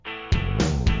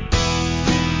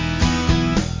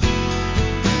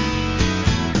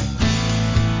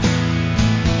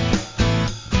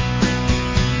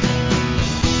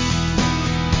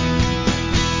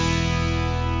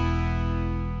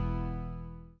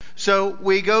So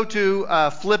we go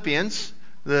to Philippians,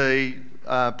 the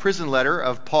prison letter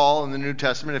of Paul in the New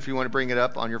Testament, if you want to bring it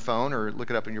up on your phone or look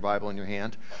it up in your Bible in your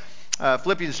hand.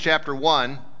 Philippians chapter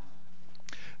 1,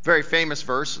 very famous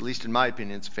verse, at least in my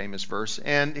opinion it's a famous verse.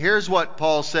 And here's what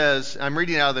Paul says. I'm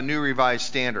reading out of the New Revised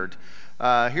Standard.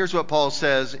 Here's what Paul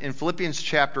says in Philippians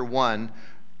chapter 1,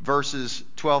 verses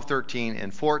 12, 13,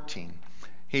 and 14.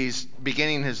 He's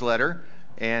beginning his letter,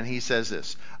 and he says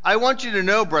this: I want you to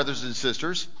know, brothers and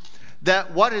sisters,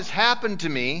 that what has happened to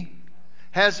me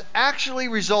has actually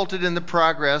resulted in the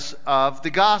progress of the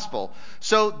gospel,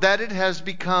 so that it has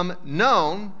become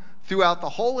known throughout the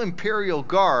whole imperial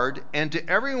guard and to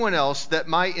everyone else that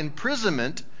my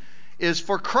imprisonment is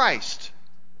for Christ.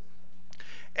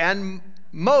 And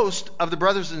most of the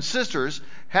brothers and sisters,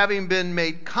 having been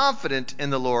made confident in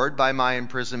the Lord by my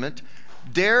imprisonment,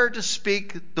 dare to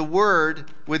speak the word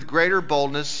with greater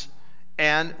boldness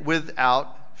and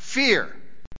without fear.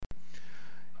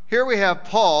 Here we have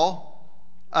Paul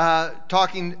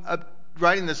writing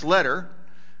this letter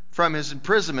from his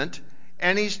imprisonment,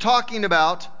 and he's talking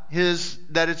about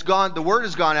the word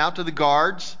has gone out to the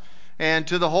guards and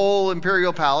to the whole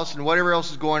imperial palace and whatever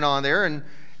else is going on there,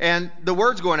 and the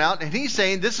word's going out, and he's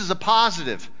saying this is a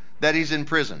positive that he's in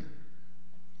prison.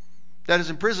 That his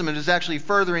imprisonment is actually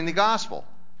furthering the gospel.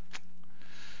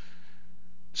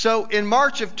 So in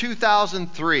March of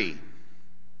 2003,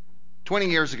 20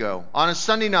 years ago, on a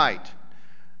Sunday night,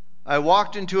 I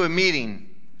walked into a meeting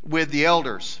with the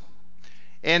elders,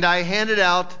 and I handed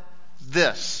out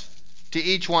this to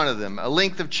each one of them, a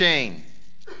length of chain.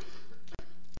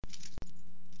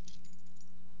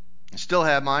 I still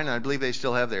have mine. I believe they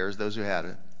still have theirs, those who had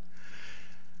it.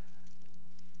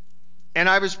 And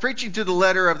I was preaching to the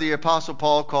letter of the Apostle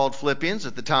Paul called Philippians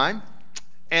at the time.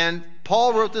 And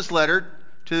Paul wrote this letter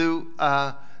to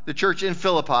the church in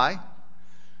Philippi.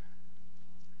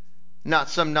 Not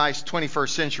some nice 21st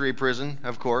century prison,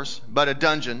 of course, but a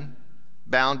dungeon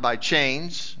bound by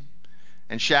chains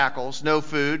and shackles, no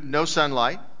food, no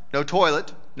sunlight, no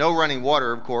toilet, no running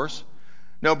water, of course,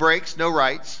 no breaks, no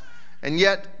rights. And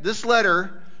yet this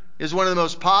letter is one of the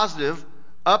most positive,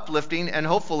 uplifting, and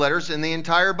hopeful letters in the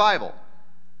entire Bible.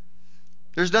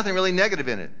 There's nothing really negative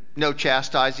in it. No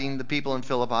chastising the people in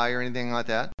Philippi or anything like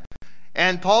that.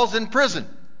 And Paul's in prison.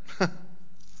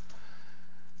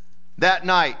 That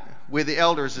night, with the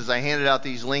elders, as I handed out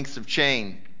these lengths of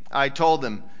chain, I told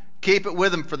them, keep it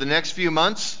with them for the next few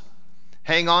months.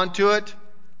 Hang on to it,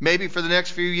 maybe for the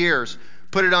next few years.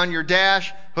 Put it on your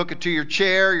dash, hook it to your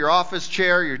chair, your office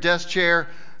chair, your desk chair.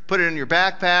 Put it in your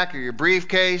backpack or your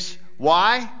briefcase.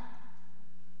 Why?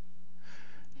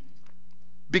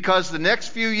 Because the next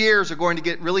few years are going to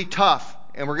get really tough,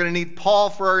 and we're going to need Paul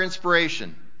for our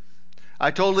inspiration.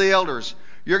 I told the elders,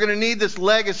 you're going to need this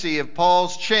legacy of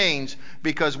Paul's chains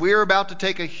because we are about to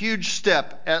take a huge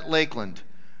step at Lakeland.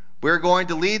 We're going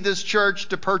to lead this church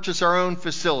to purchase our own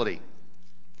facility.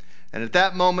 And at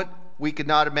that moment, we could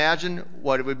not imagine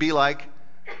what it would be like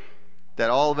that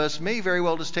all of us may very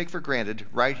well just take for granted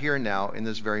right here and now in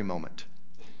this very moment.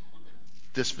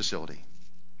 This facility.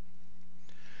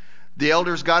 The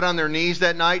elders got on their knees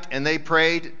that night and they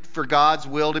prayed for God's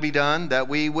will to be done, that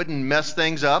we wouldn't mess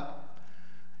things up.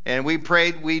 And we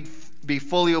prayed we'd be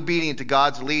fully obedient to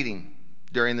God's leading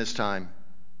during this time.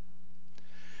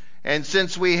 And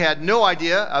since we had no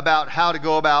idea about how to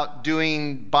go about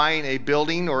buying a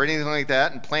building or anything like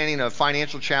that and planning a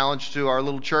financial challenge to our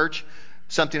little church,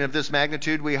 something of this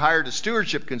magnitude, we hired a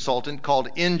stewardship consultant called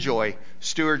Enjoy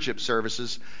Stewardship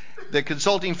Services. The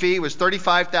consulting fee was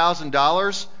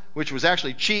 $35,000, which was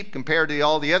actually cheap compared to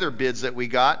all the other bids that we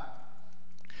got.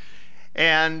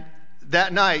 And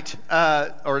that night,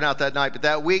 or not that night, but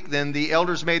that week, then the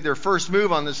elders made their first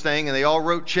move on this thing, and they all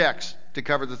wrote checks to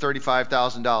cover the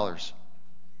 $35,000.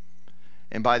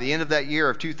 And by the end of that year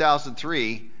of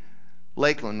 2003,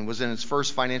 Lakeland was in its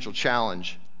first financial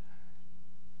challenge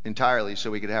entirely so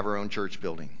we could have our own church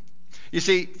building. You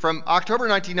see, from October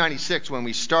 1996 when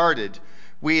we started,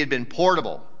 we had been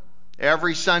portable.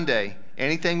 Every Sunday,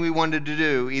 anything we wanted to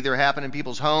do either happened in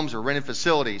people's homes or rented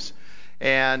facilities.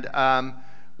 And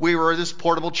we were this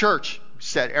portable church.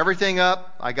 Set everything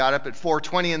up. I got up at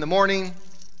 4:20 in the morning,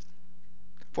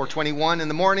 4:21 in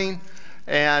the morning,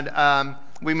 and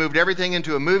we moved everything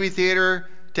into a movie theater,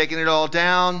 taking it all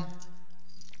down,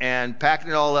 and packing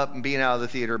it all up and being out of the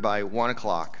theater by 1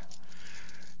 o'clock.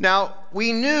 Now,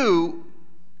 we knew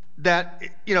that,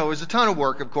 it was a ton of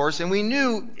work, of course, and we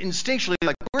knew instinctually,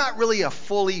 we're not really a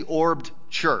fully orbed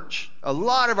church. A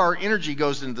lot of our energy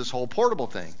goes into this whole portable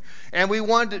thing. And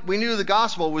we knew the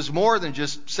gospel was more than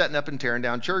just setting up and tearing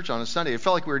down church on a Sunday. It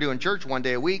felt like we were doing church one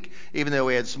day a week, even though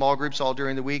we had small groups all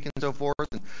during the week and so forth.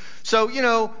 And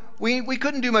so, we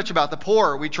couldn't do much about the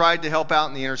poor. We tried to help out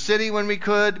in the inner city when we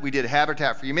could. We did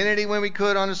Habitat for Humanity when we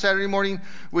could on a Saturday morning.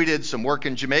 We did some work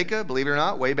in Jamaica, believe it or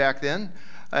not, way back then,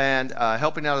 and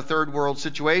helping out a third world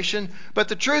situation. But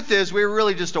the truth is, we were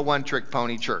really just a one-trick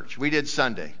pony church. We did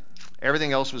Sunday.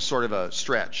 Everything else was sort of a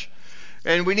stretch.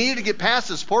 And we needed to get past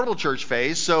this portable church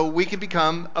phase so we could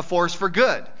become a force for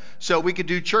good. So we could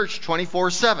do church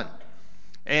 24/7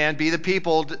 and be the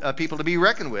people to be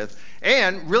reckoned with,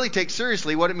 and really take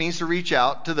seriously what it means to reach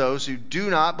out to those who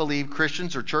do not believe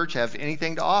Christians or church have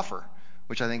anything to offer,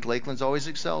 which I think Lakeland's always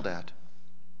excelled at.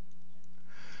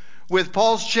 With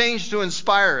Paul's change to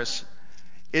inspire us,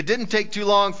 it didn't take too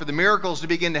long for the miracles to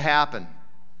begin to happen.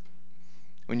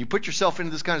 When you put yourself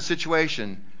into this kind of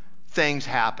situation, things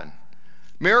happen.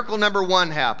 Miracle number 1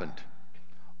 happened.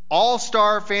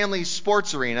 All-Star Family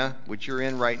Sports Arena, which you're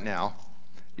in right now.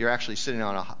 You're actually sitting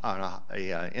on a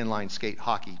inline skate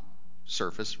hockey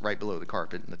surface right below the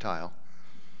carpet and the tile.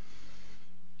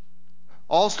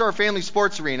 All-Star Family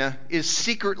Sports Arena is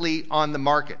secretly on the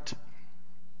market.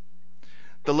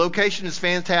 The location is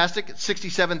fantastic. It's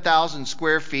 67,000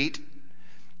 square feet,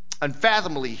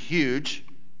 unfathomably huge.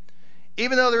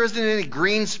 Even though there isn't any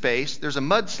green space, there's a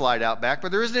mudslide out back,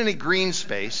 but there isn't any green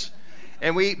space.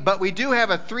 But we do have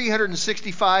a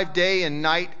 365-day and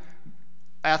night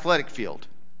athletic field.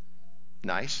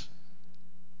 Nice.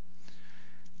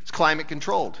 It's climate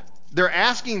controlled. They're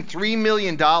asking $3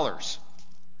 million.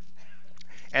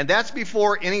 And that's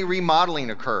before any remodeling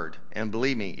occurred. And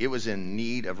believe me, it was in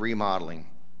need of remodeling.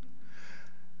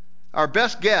 Our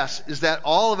best guess is that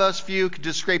all of us few could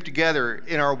just scrape together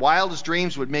in our wildest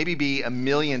dreams would maybe be $1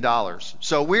 million.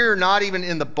 So we're not even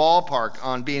in the ballpark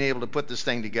on being able to put this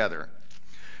thing together.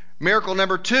 Miracle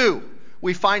number 2,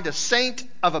 we find a saint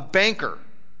of a banker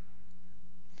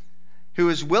who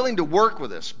is willing to work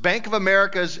with us. Bank of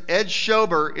America's Ed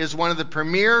Schober is one of the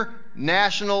premier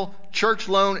national church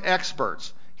loan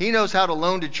experts. He knows how to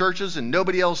loan to churches and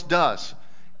nobody else does.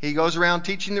 He goes around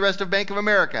teaching the rest of Bank of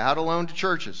America how to loan to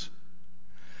churches.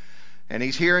 And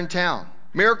he's here in town.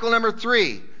 Miracle number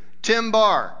 3, Tim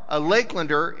Barr, a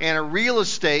Lakelander and a real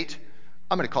estate,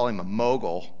 I'm going to call him a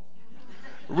mogul,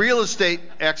 real estate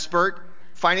expert,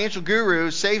 financial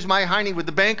guru, saves my hiney with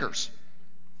the bankers.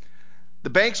 The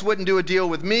banks wouldn't do a deal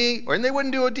with me, and they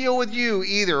wouldn't do a deal with you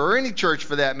either, or any church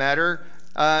for that matter,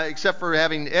 except for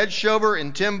having Ed Schober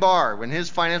and Tim Barr, when his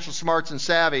financial smarts and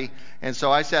savvy. And so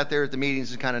I sat there at the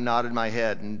meetings and kind of nodded my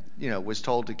head and, was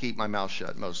told to keep my mouth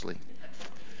shut mostly.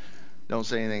 Don't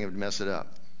say anything that would mess it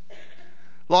up.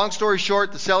 Long story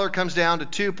short, the seller comes down to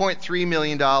 $2.3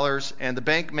 million, and the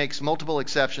bank makes multiple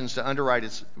exceptions to underwrite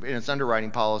in its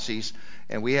underwriting policies,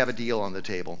 and we have a deal on the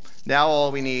table. Now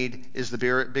all we need is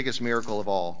the biggest miracle of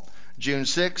all. June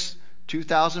 6,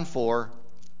 2004,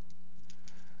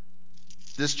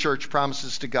 this church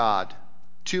promises to God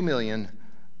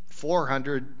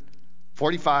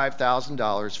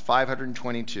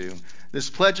 $2,445,522. This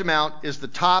pledge amount is the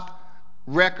top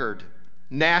record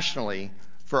nationally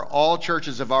for all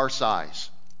churches of our size.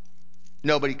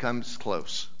 Nobody comes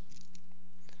close.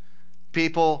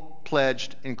 People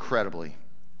pledged incredibly.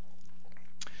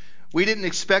 We didn't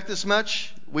expect this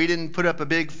much. We didn't put up a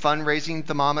big fundraising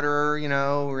thermometer,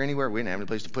 or anywhere. We didn't have any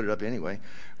place to put it up anyway.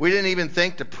 We didn't even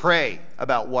think to pray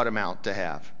about what amount to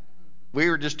have. We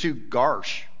were just too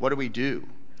garsh. What do we do?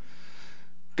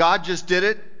 God just did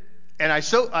it. And I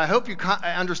hope you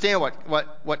understand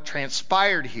what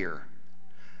transpired here.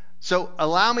 So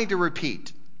allow me to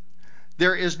repeat.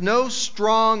 There is no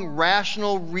strong,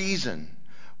 rational reason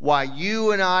why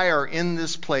you and I are in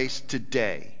this place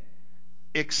today,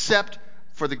 except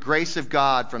for the grace of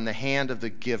God from the hand of the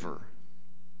giver,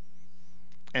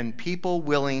 and people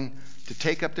willing to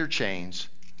take up their chains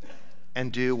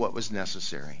and do what was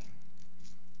necessary.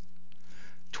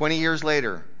 20 years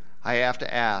later, I have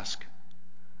to ask,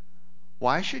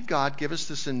 why should God give us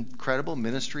this incredible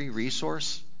ministry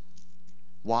resource?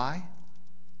 Why?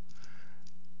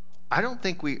 I don't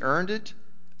think we earned it.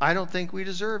 I don't think we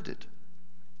deserved it.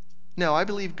 No, I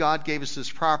believe God gave us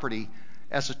this property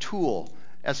as a tool,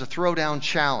 as a throwdown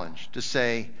challenge to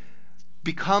say,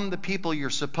 become the people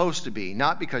you're supposed to be,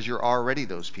 not because you're already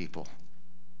those people.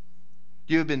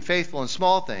 You have been faithful in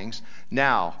small things.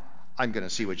 Now I'm going to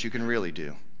see what you can really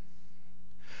do.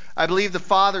 I believe the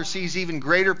Father sees even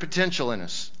greater potential in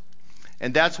us.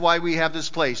 And that's why we have this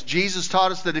place. Jesus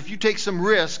taught us that if you take some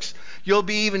risks, you'll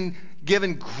be even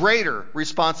given greater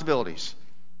responsibilities.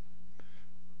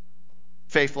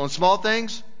 Faithful in small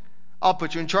things, I'll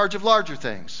put you in charge of larger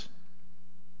things.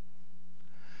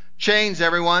 Chains,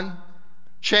 everyone.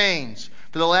 Chains.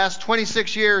 For the last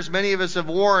 26 years, many of us have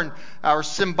worn our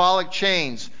symbolic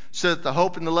chains so that the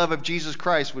hope and the love of Jesus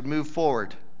Christ would move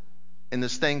forward in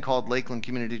this thing called Lakeland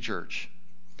Community Church.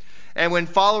 And when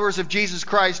followers of Jesus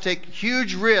Christ take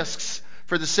huge risks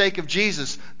for the sake of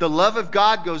Jesus, the love of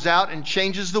God goes out and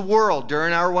changes the world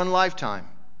during our one lifetime.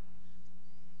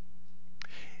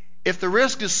 If the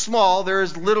risk is small, there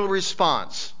is little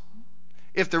response.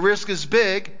 If the risk is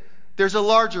big, there's a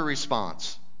larger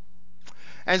response.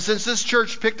 And since this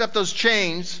church picked up those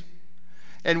chains,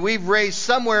 and we've raised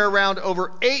somewhere around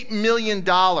over $8 million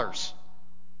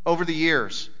over the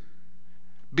years,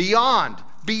 beyond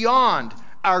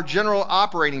our general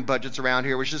operating budgets around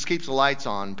here, which just keeps the lights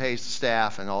on, pays the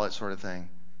staff and all that sort of thing.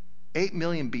 $8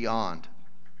 million beyond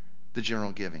the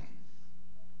general giving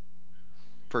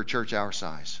for a church our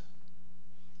size.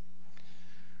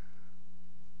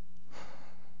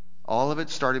 All of it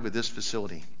started with this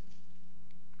facility,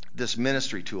 this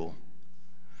ministry tool,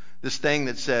 this thing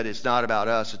that said it's not about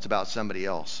us, it's about somebody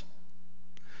else.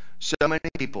 So many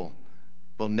people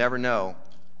will never know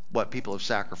what people have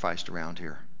sacrificed around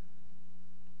here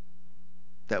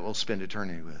that we'll spend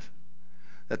eternity with.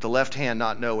 That the left hand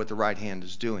not know what the right hand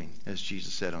is doing, as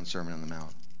Jesus said on Sermon on the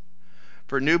Mount.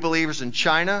 For new believers in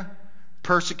China,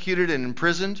 persecuted and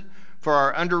imprisoned, for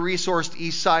our under-resourced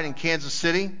East Side in Kansas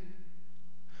City,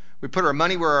 we put our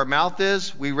money where our mouth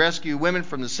is. We rescue women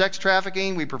from the sex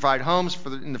trafficking. We provide homes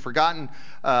in the forgotten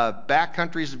back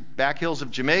countries, back hills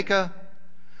of Jamaica.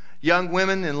 Young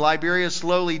women in Liberia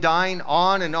slowly dying,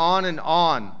 on and on and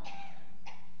on.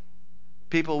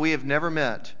 People we have never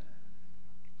met.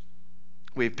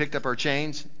 We've picked up our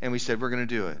chains and we said we're going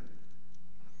to do it.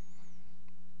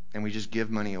 And we just give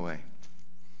money away.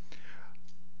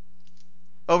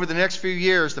 Over the next few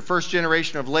years, the first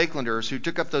generation of Lakelanders who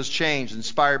took up those chains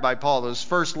inspired by Paul, those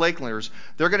first Lakelanders,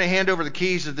 they're going to hand over the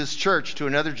keys of this church to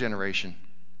another generation.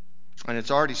 And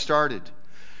it's already started.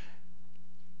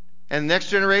 And the next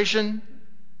generation,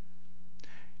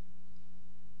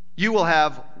 you will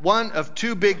have one of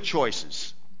two big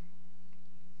choices.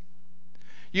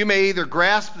 You may either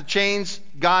grasp the chains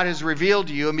God has revealed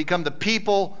to you and become the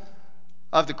people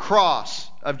of the cross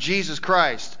of Jesus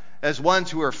Christ as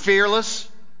ones who are fearless,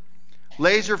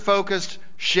 laser-focused,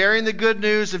 sharing the good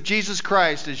news of Jesus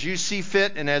Christ as you see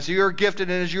fit and as you are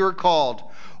gifted and as you are called.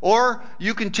 Or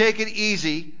you can take it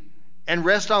easy and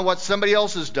rest on what somebody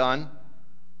else has done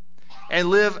and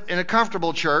live in a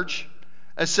comfortable church,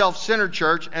 a self-centered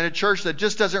church, and a church that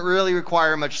just doesn't really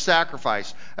require much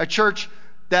sacrifice. A church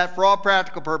that, for all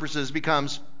practical purposes,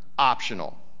 becomes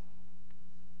optional.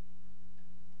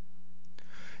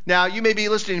 Now, you may be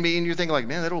listening to me and you're thinking like,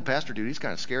 man, that old pastor dude, he's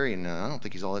kind of scary and I don't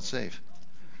think he's all that safe.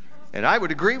 And I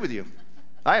would agree with you.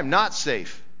 I am not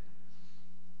safe.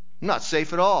 I'm not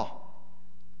safe at all.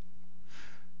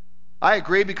 I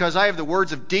agree because I have the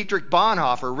words of Dietrich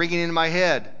Bonhoeffer ringing in my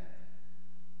head,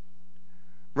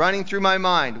 running through my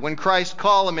mind. When Christ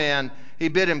called a man, he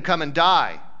bid him come and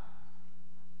die.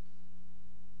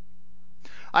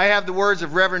 I have the words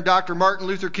of Reverend Dr. Martin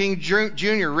Luther King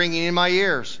Jr. ringing in my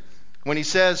ears when he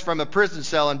says from a prison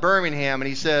cell in Birmingham, and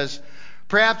he says,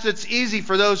 perhaps it's easy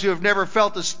for those who have never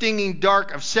felt the stinging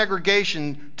dark of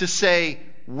segregation to say,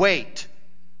 wait,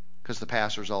 because the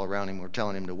pastors all around him were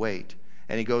telling him to wait.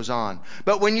 And he goes on.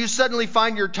 But when you suddenly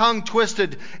find your tongue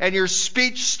twisted and your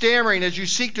speech stammering as you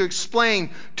seek to explain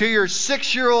to your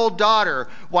 6-year-old daughter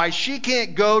why she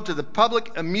can't go to the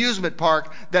public amusement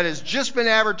park that has just been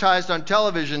advertised on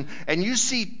television, and you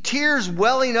see tears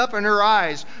welling up in her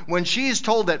eyes when she is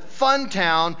told that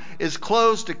Funtown is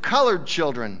closed to colored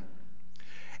children,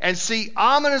 and see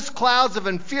ominous clouds of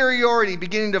inferiority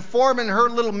beginning to form in her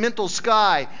little mental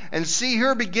sky, and see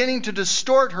her beginning to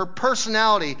distort her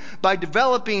personality by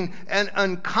developing an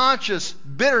unconscious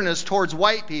bitterness towards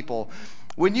white people,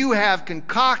 when you have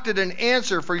concocted an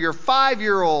answer for your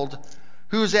 5-year-old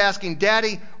who's asking,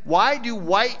 Daddy, why do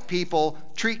white people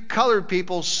treat colored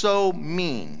people so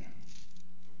mean?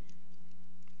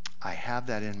 I have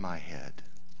that in my head.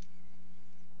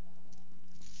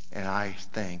 And I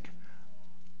think,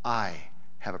 I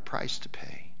have a price to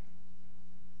pay.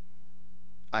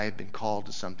 I have been called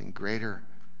to something greater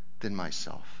than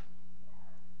myself.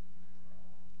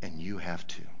 And you have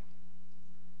too.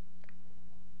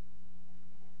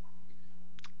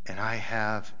 And I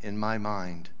have in my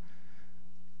mind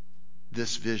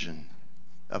this vision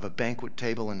of a banquet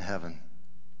table in heaven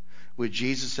with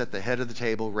Jesus at the head of the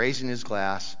table raising his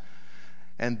glass,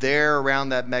 and there around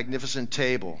that magnificent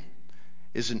table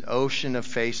is an ocean of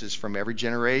faces from every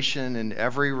generation and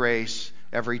every race,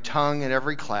 every tongue and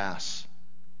every class.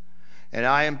 And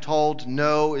I am told to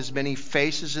know as many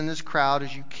faces in this crowd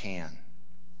as you can.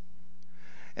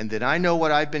 And that I know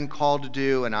what I've been called to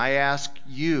do, and I ask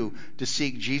you to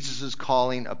seek Jesus'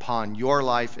 calling upon your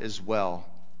life as well,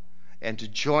 and to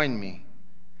join me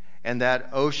in that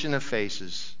ocean of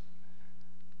faces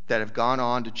that have gone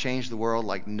on to change the world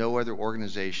like no other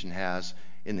organization has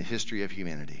in the history of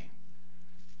humanity,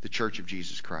 the Church of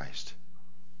Jesus Christ.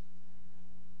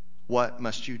 What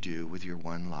must you do with your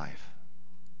one life?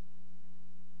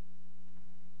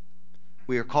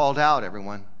 We are called out,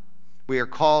 everyone. We are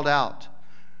called out.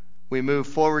 We move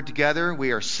forward together.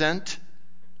 We are sent.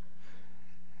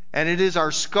 And it is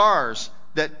our scars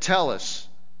that tell us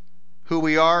who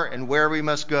we are and where we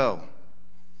must go.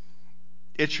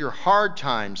 It's your hard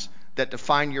times that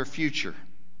define your future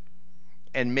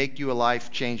and make you a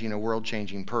life-changing, a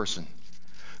world-changing person.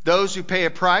 Those who pay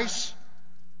a price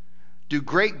do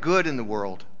great good in the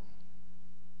world.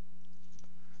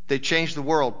 They change the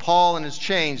world. Paul in his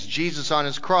chains, Jesus on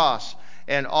his cross,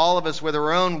 and all of us with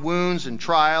our own wounds and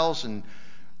trials, and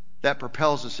that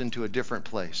propels us into a different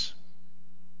place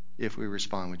if we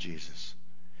respond with Jesus.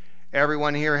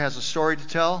 Everyone here has a story to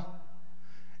tell.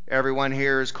 Everyone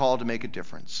here is called to make a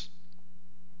difference.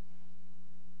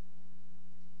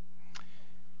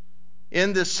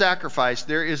 In this sacrifice,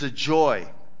 there is a joy.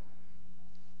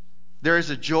 There is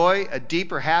a joy, a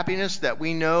deeper happiness that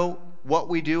we know what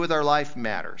we do with our life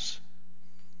matters.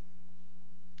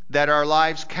 That our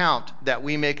lives count, that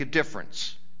we make a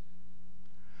difference.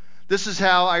 This is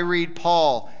how I read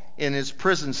Paul in his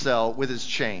prison cell with his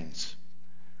chains.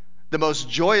 The most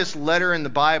joyous letter in the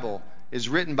Bible is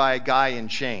written by a guy in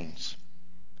chains.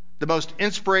 The most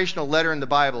inspirational letter in the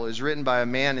Bible is written by a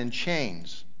man in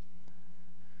chains.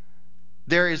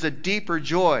 There is a deeper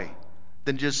joy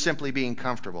than just simply being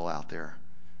comfortable out there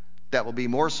that will be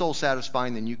more soul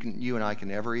satisfying than you and I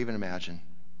can ever even imagine.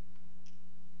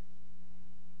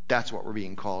 That's what we're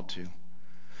being called to.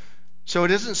 So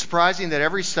it isn't surprising that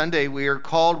every Sunday we are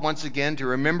called once again to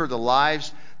remember the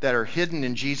lives that are hidden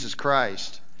in Jesus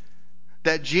Christ.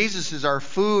 That Jesus is our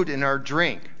food and our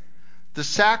drink. The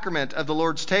sacrament of the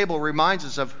Lord's table reminds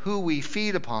us of who we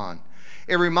feed upon.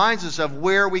 It reminds us of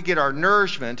where we get our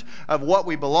nourishment, of what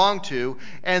we belong to,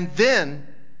 and then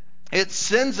it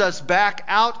sends us back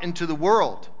out into the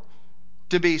world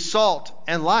to be salt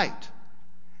and light.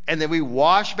 And then we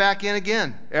wash back in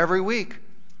again every week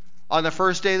on the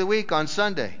first day of the week on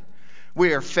Sunday.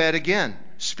 We are fed again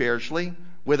spiritually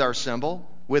with our symbol,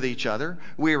 with each other.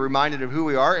 We are reminded of who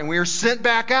we are, and we are sent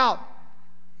back out.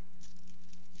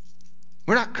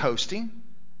 We're not coasting.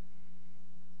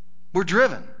 We're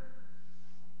driven.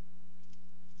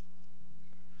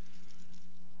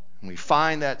 And we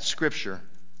find that scripture,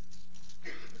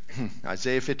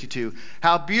 Isaiah 52,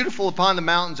 how beautiful upon the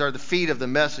mountains are the feet of the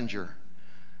messenger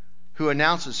who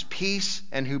announces peace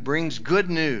and who brings good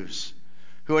news,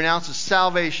 who announces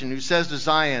salvation, who says to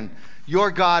Zion,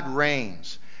 your God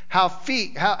reigns.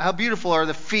 How beautiful are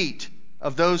the feet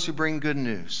of those who bring good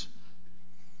news.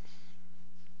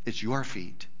 It's your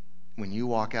feet when you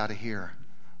walk out of here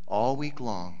all week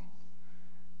long.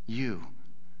 You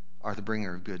are the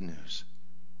bringer of good news.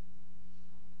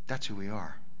 That's who we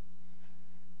are.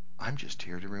 I'm just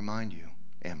here to remind you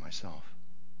and myself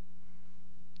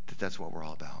that that's what we're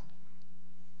all about.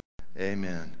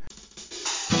 Amen.